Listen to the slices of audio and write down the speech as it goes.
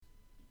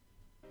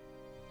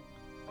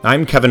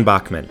I'm Kevin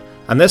Bachman.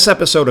 On this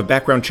episode of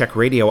Background Check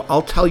Radio,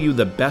 I'll tell you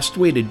the best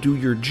way to do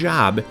your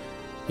job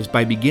is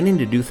by beginning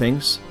to do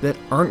things that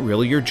aren't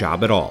really your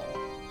job at all.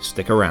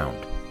 Stick around.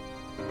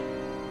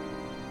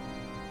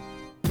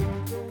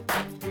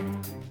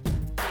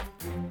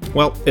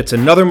 Well, it's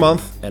another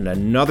month and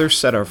another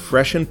set of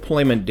fresh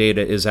employment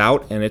data is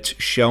out, and it's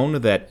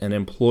shown that an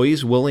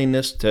employee's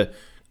willingness to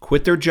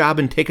quit their job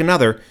and take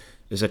another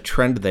is a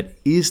trend that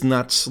is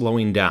not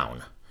slowing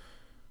down.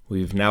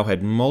 We've now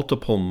had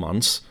multiple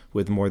months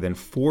with more than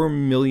 4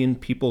 million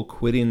people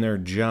quitting their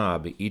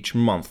job each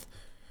month,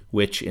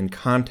 which in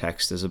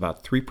context is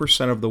about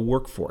 3% of the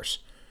workforce,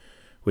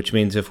 which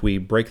means if we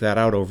break that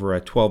out over a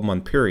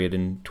 12-month period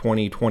in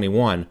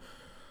 2021,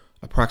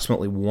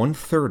 approximately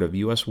 1/3 of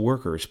U.S.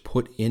 workers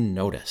put in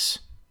notice.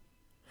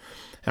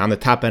 On the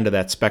top end of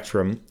that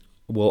spectrum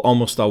will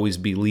almost always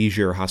be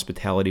leisure,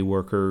 hospitality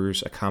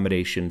workers,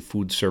 accommodation,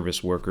 food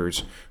service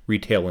workers,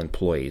 retail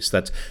employees.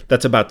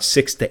 That's about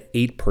 6 to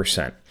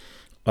 8%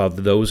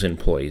 of those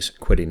employees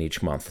quitting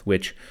each month,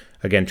 which,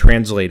 again,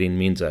 translating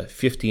means a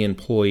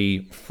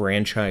 50-employee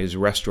franchise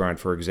restaurant,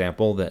 for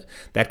example,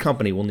 that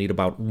company will need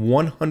about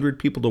 100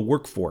 people to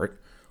work for it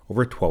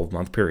over a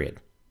 12-month period.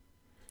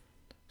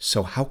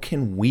 So how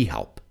can we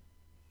help?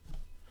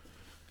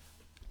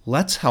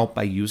 Let's help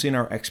by using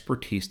our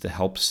expertise to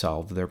help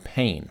solve their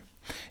pain.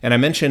 And I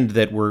mentioned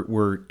that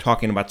we're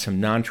talking about some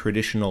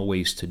non-traditional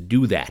ways to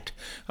do that.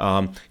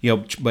 But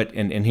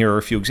here are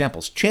a few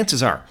examples.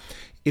 Chances are,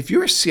 if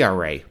you're a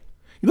CRA,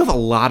 you have a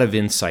lot of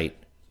insight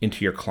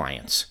into your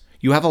clients.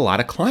 You have a lot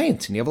of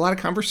clients, and you have a lot of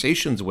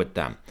conversations with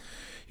them.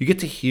 You get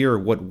to hear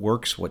what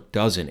works, what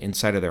doesn't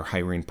inside of their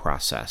hiring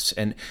process.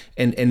 And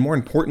more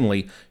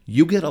importantly,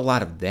 you get a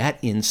lot of that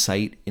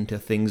insight into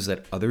things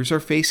that others are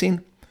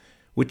facing,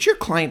 which your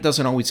client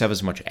doesn't always have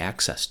as much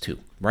access to,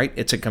 right?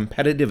 It's a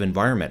competitive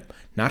environment.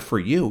 Not for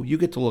you. You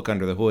get to look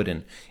under the hood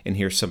and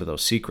hear some of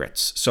those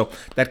secrets. So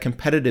that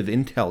competitive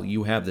intel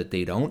you have that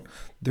they don't,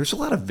 there's a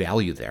lot of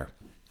value there.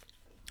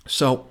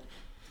 So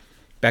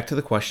back to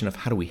the question of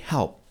how do we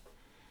help?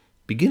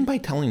 Begin by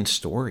telling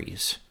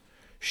stories.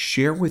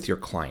 Share with your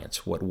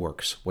clients what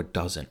works, what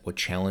doesn't, what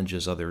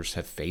challenges others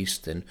have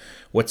faced, and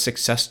what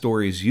success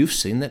stories you've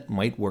seen that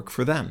might work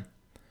for them.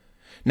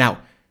 Now,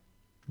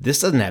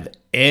 this doesn't have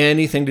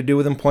anything to do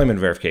with employment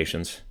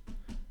verifications.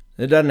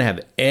 It doesn't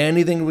have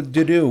anything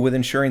to do with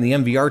ensuring the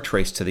MVR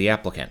trace to the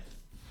applicant.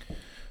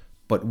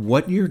 But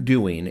what you're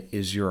doing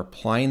is you're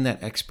applying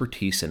that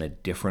expertise in a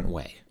different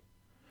way.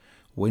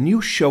 When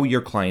you show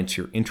your clients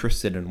you're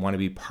interested and want to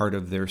be part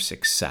of their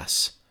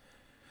success,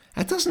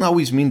 that doesn't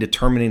always mean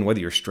determining whether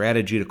your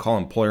strategy to call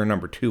employer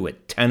number 2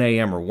 at 10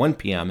 a.m. or 1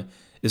 p.m.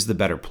 is the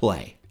better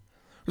play.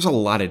 There's a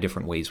lot of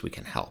different ways we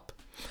can help.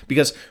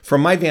 Because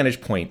from my vantage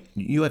point,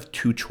 you have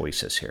two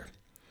choices here.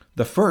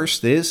 The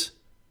first is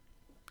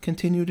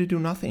continue to do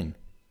nothing.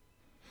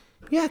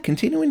 Yeah,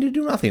 continuing to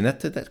do nothing.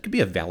 That could be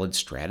a valid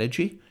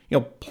strategy.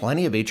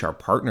 Plenty of HR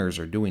partners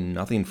are doing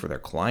nothing for their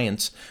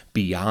clients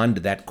beyond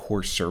that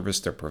core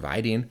service they're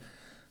providing.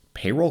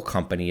 Payroll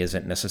company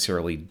isn't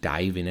necessarily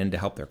diving in to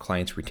help their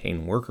clients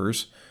retain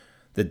workers.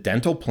 The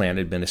dental plan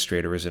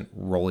administrator isn't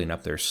rolling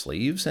up their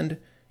sleeves, and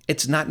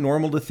it's not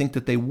normal to think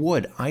that they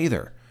would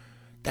either.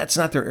 That's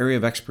not their area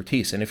of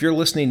expertise. And if you're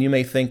listening, you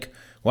may think,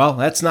 well,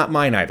 that's not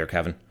mine either,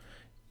 Kevin.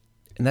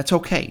 And that's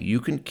okay.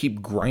 You can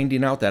keep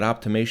grinding out that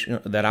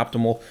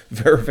optimal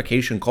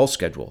verification call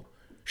schedule.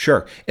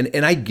 Sure.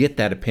 And I get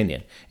that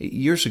opinion.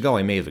 Years ago,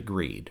 I may have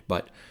agreed,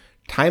 but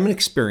time and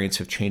experience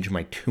have changed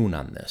my tune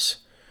on this.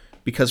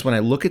 Because when I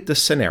look at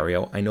this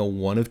scenario, I know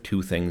one of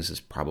two things is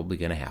probably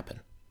going to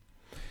happen.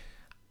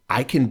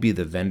 I can be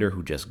the vendor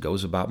who just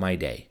goes about my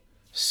day,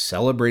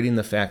 celebrating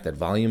the fact that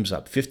volume's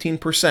up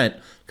 15%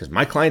 because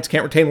my clients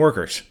can't retain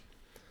workers.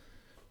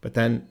 But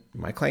then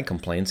my client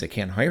complains they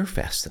can't hire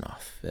fast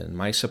enough. And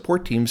my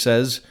support team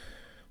says,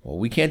 well,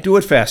 we can't do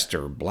it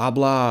faster, blah,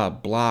 blah,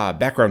 blah,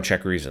 background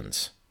check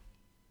reasons.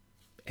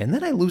 And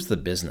then I lose the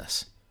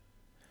business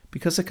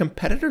because the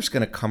competitor's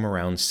going to come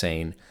around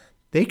saying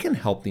they can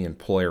help the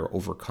employer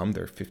overcome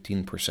their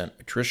 15%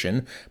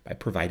 attrition by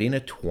providing a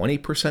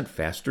 20%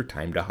 faster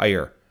time to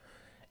hire.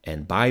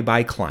 And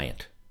bye-bye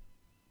client.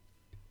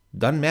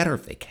 Doesn't matter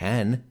if they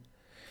can.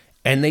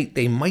 And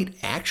they might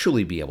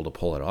actually be able to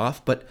pull it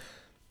off, but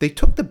they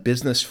took the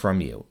business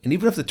from you. And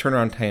even if the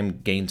turnaround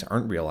time gains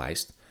aren't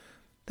realized,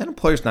 that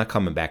employer's not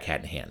coming back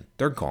hat in hand.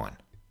 They're gone.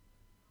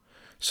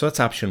 So that's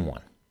option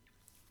one.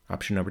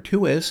 Option number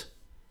two is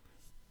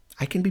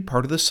I can be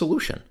part of the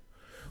solution.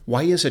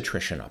 Why is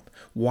attrition up?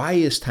 Why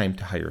is time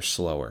to hire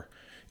slower?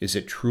 Is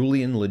it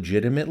truly and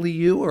legitimately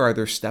you, or are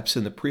there steps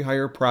in the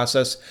pre-hire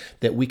process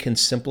that we can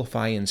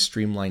simplify and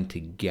streamline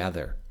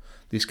together?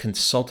 These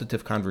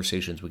consultative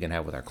conversations we can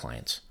have with our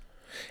clients.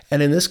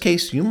 And in this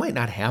case, you might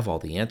not have all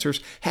the answers.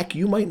 Heck,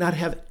 you might not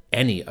have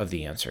any of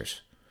the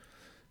answers.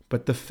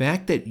 But the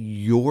fact that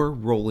you're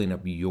rolling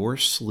up your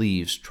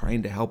sleeves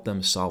trying to help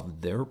them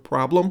solve their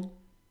problem,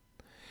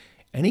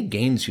 any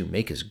gains you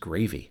make is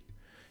gravy.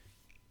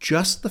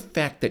 Just the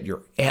fact that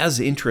you're as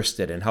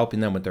interested in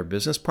helping them with their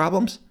business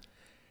problems,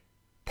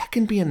 that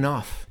can be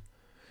enough.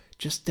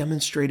 Just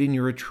demonstrating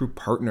you're a true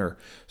partner.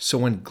 So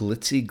when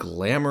glitzy,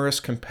 glamorous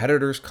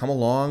competitors come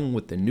along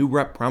with the new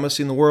rep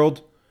promising the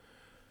world,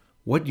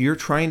 what you're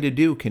trying to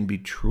do can be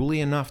truly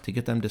enough to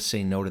get them to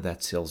say no to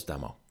that sales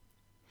demo.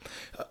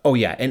 Oh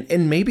yeah,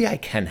 and maybe I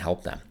can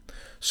help them.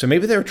 So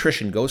maybe their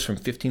attrition goes from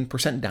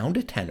 15% down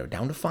to 10 or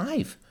down to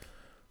 5.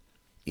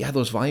 Yeah,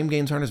 those volume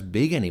gains aren't as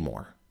big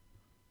anymore.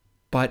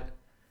 But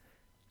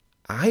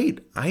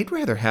I'd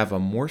rather have a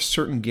more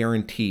certain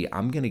guarantee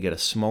I'm going to get a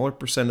smaller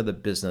percent of the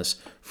business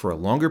for a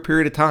longer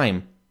period of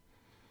time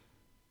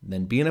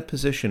than be in a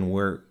position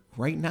where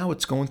right now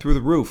it's going through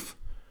the roof,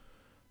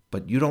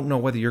 but you don't know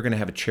whether you're going to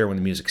have a chair when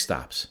the music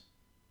stops.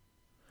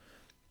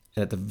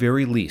 And at the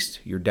very least,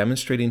 you're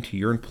demonstrating to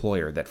your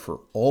employer that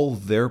for all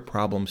their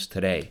problems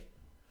today,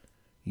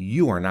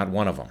 you are not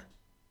one of them.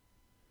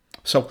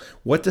 So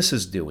what this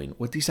is doing,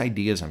 what these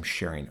ideas I'm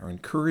sharing are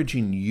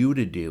encouraging you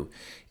to do,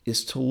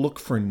 is to look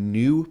for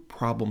new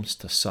problems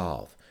to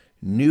solve,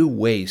 new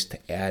ways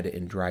to add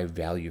and drive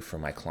value for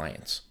my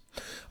clients.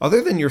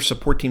 Other than your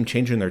support team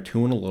changing their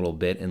tune a little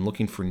bit and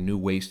looking for new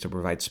ways to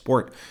provide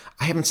support,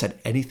 I haven't said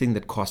anything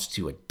that costs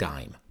you a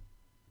dime.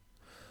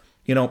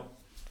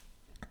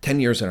 10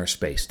 years in our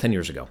space, 10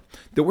 years ago,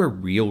 there were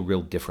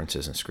real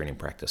differences in screening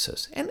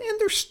practices. And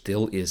there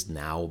still is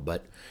now,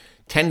 but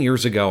 10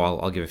 years ago,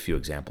 I'll give a few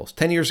examples.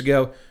 10 years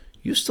ago,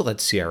 you still had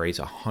CRAs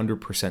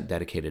 100%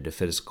 dedicated to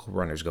physical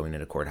runners going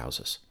into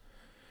courthouses.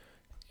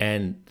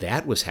 And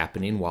that was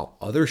happening while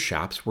other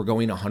shops were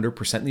going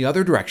 100% in the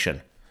other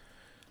direction,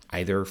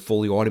 either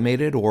fully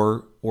automated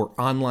or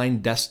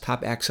online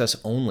desktop access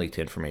only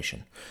to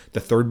information. The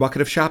third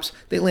bucket of shops,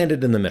 they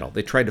landed in the middle.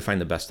 They tried to find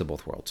the best of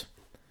both worlds.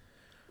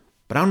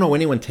 But I don't know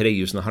anyone today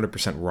using the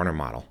 100% runner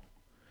model.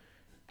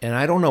 And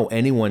I don't know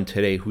anyone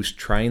today who's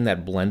trying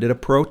that blended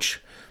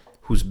approach,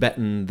 who's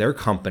betting their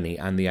company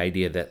on the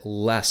idea that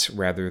less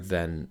rather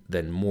than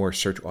more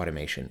search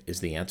automation is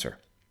the answer.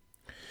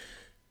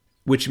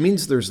 Which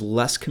means there's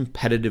less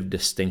competitive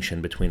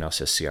distinction between us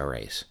as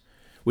CRAs.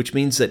 Which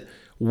means that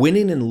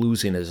winning and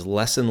losing is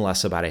less and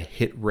less about a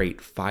hit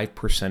rate 5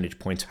 percentage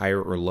points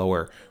higher or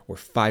lower, or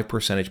 5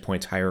 percentage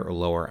points higher or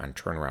lower on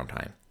turnaround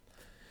time.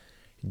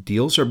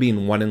 Deals are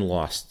being won and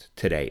lost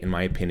today, in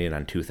my opinion,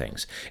 on two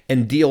things.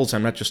 And deals,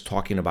 I'm not just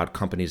talking about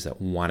companies that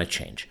want to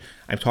change.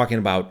 I'm talking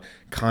about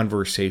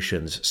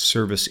conversations,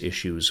 service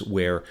issues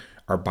where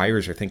our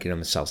buyers are thinking to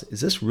themselves,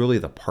 is this really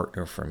the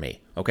partner for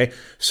me? Okay,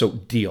 so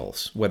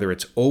deals, whether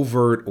it's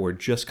overt or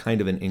just kind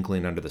of an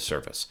inkling under the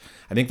surface.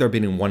 I think they're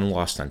being won and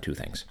lost on two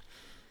things.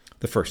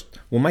 The first,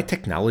 will my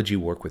technology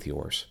work with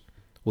yours?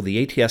 Will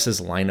the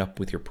ATSs line up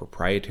with your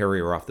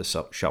proprietary or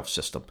off-the-shelf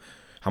system?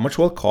 How much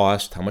will it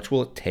cost? How much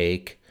will it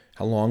take?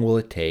 How long will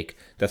it take?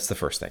 That's the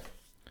first thing.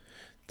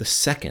 The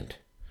second,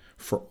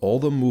 for all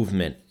the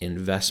movement,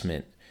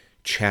 investment,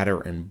 chatter,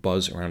 and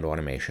buzz around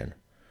automation,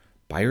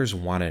 buyers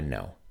want to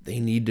know. They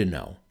need to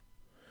know.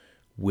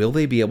 Will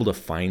they be able to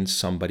find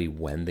somebody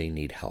when they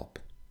need help?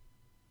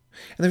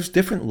 And there's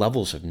different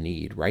levels of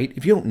need, right?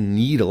 If you don't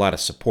need a lot of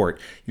support,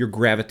 you're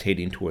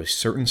gravitating to a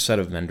certain set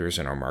of vendors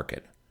in our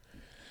market.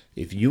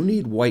 If you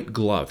need white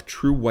glove,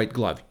 true white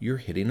glove, you're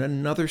hitting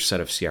another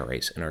set of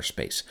CRAs in our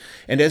space.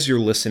 And as you're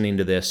listening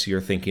to this, you're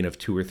thinking of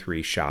 2 or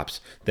 3 shops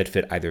that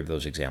fit either of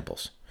those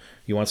examples.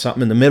 You want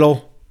something in the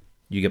middle?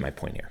 You get my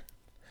point here.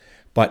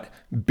 But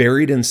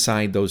buried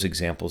inside those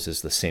examples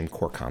is the same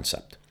core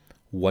concept.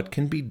 What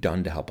can be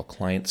done to help a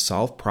client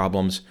solve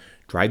problems,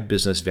 drive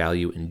business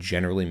value, and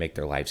generally make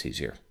their lives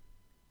easier?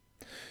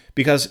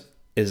 Because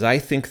as I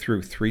think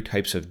through 3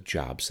 types of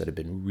jobs that have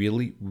been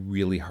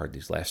really hard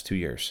these last 2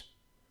 years,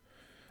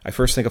 I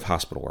first think of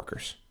hospital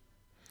workers.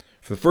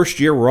 For the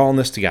first year, we're all in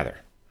this together.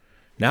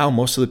 Now,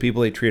 most of the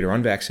people they treat are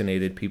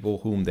unvaccinated, people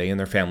whom they and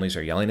their families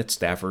are yelling at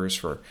staffers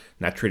for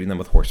not treating them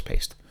with horse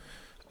paste.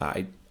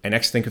 I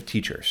next think of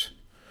teachers.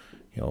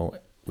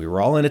 We were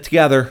all in it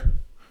together.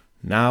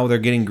 Now they're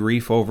getting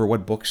grief over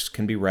what books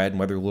can be read and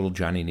whether little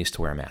Johnny needs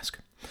to wear a mask.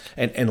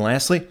 And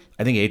lastly,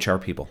 I think HR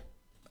people.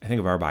 I think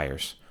of our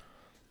buyers.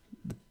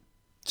 The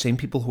same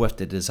people who have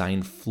to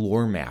design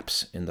floor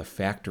maps in the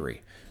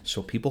factory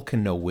so people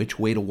can know which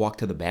way to walk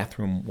to the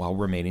bathroom while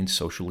remaining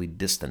socially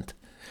distant.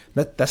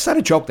 That's not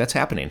a joke. That's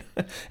happening.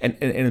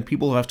 and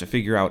people who have to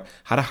figure out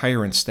how to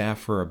hire and staff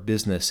for a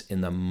business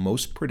in the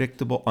most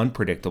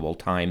unpredictable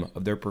time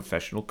of their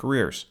professional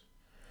careers,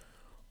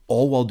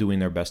 all while doing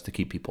their best to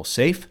keep people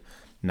safe,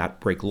 not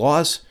break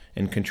laws,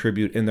 and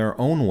contribute in their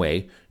own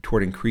way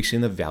toward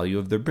increasing the value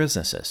of their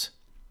businesses.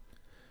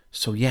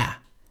 So yeah,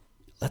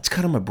 let's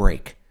cut them a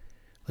break.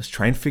 Let's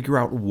try and figure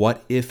out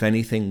what, if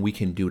anything, we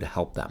can do to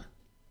help them.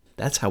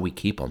 That's how we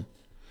keep them,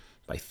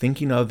 by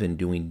thinking of and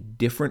doing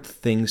different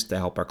things to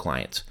help our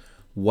clients,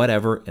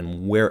 whatever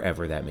and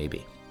wherever that may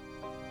be.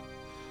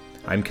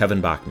 I'm Kevin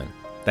Bachman.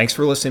 Thanks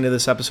for listening to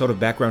this episode of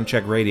Background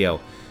Check Radio.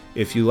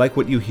 If you like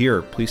what you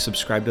hear, please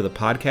subscribe to the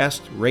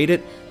podcast, rate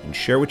it, and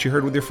share what you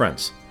heard with your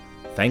friends.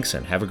 Thanks,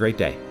 and have a great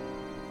day.